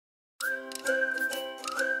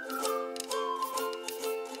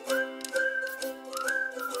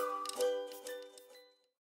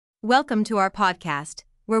Welcome to our podcast,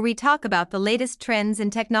 where we talk about the latest trends and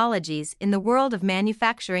technologies in the world of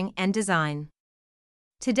manufacturing and design.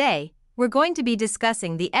 Today, we're going to be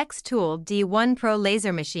discussing the Xtool D1 Pro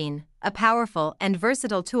laser machine, a powerful and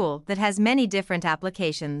versatile tool that has many different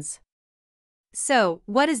applications. So,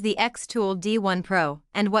 what is the Xtool D1 Pro,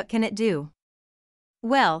 and what can it do?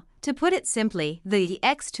 Well, to put it simply, the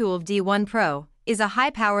Xtool D1 Pro is a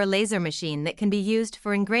high-power laser machine that can be used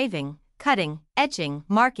for engraving, cutting, etching,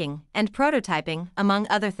 marking, and prototyping, among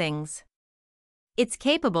other things. It's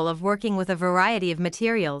capable of working with a variety of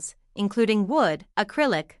materials, including wood,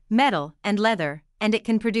 acrylic, metal, and leather, and it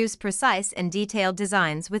can produce precise and detailed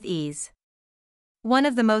designs with ease. One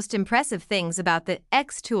of the most impressive things about the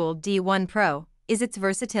Xtool D1 Pro is its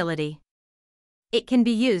versatility. It can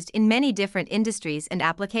be used in many different industries and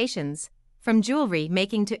applications, from jewelry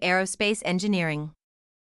making to aerospace engineering.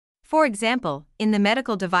 For example, in the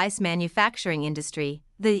medical device manufacturing industry,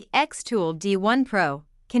 the Xtool D1 Pro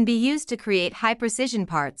can be used to create high-precision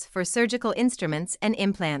parts for surgical instruments and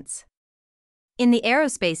implants. In the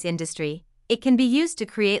aerospace industry, it can be used to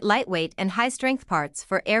create lightweight and high-strength parts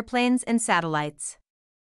for airplanes and satellites.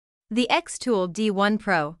 The Xtool D1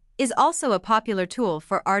 Pro is also a popular tool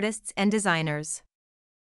for artists and designers.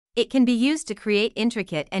 It can be used to create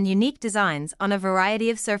intricate and unique designs on a variety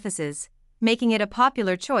of surfaces, making it a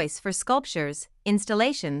popular choice for sculptures,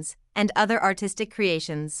 installations, and other artistic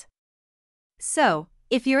creations. So,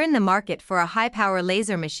 if you're in the market for a high-power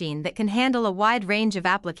laser machine that can handle a wide range of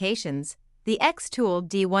applications, the Xtool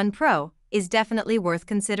D1 Pro is definitely worth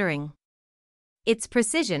considering. Its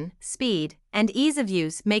precision, speed, and ease of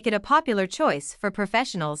use make it a popular choice for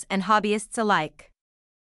professionals and hobbyists alike.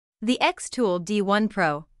 The Xtool D1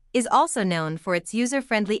 Pro is also known for its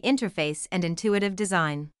user-friendly interface and intuitive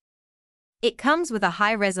design. It comes with a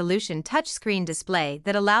high-resolution touchscreen display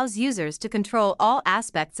that allows users to control all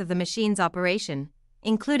aspects of the machine's operation,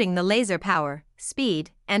 including the laser power, speed,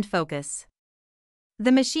 and focus.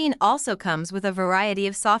 The machine also comes with a variety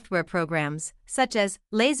of software programs, such as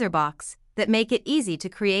LaserBox, that make it easy to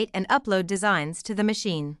create and upload designs to the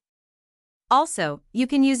machine. Also, you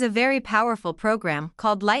can use a very powerful program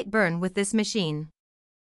called Lightburn with this machine.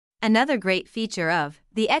 Another great feature of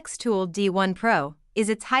the Xtool D1 Pro is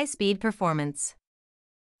its high-speed performance.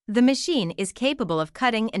 The machine is capable of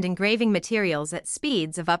cutting and engraving materials at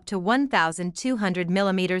speeds of up to 1,200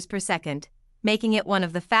 millimeters per second, making it one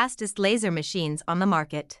of the fastest laser machines on the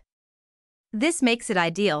market. This makes it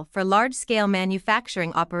ideal for large-scale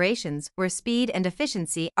manufacturing operations where speed and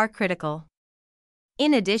efficiency are critical.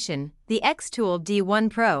 In addition, the Xtool D1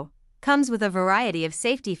 Pro comes with a variety of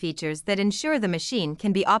safety features that ensure the machine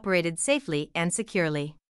can be operated safely and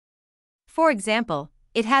securely. For example,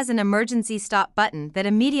 it has an emergency stop button that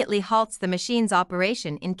immediately halts the machine's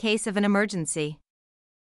operation in case of an emergency.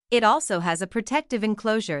 It also has a protective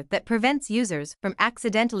enclosure that prevents users from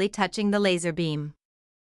accidentally touching the laser beam.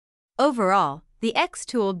 Overall, the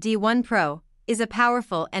Xtool D1 Pro is a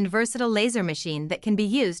powerful and versatile laser machine that can be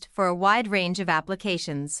used for a wide range of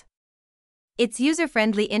applications. Its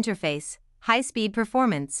user-friendly interface, high-speed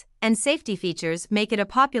performance, and safety features make it a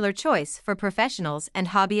popular choice for professionals and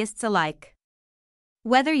hobbyists alike.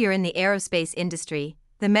 Whether you're in the aerospace industry,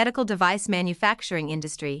 the medical device manufacturing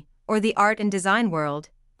industry, or the art and design world,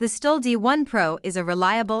 the Xtool D1 Pro is a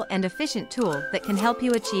reliable and efficient tool that can help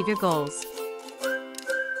you achieve your goals.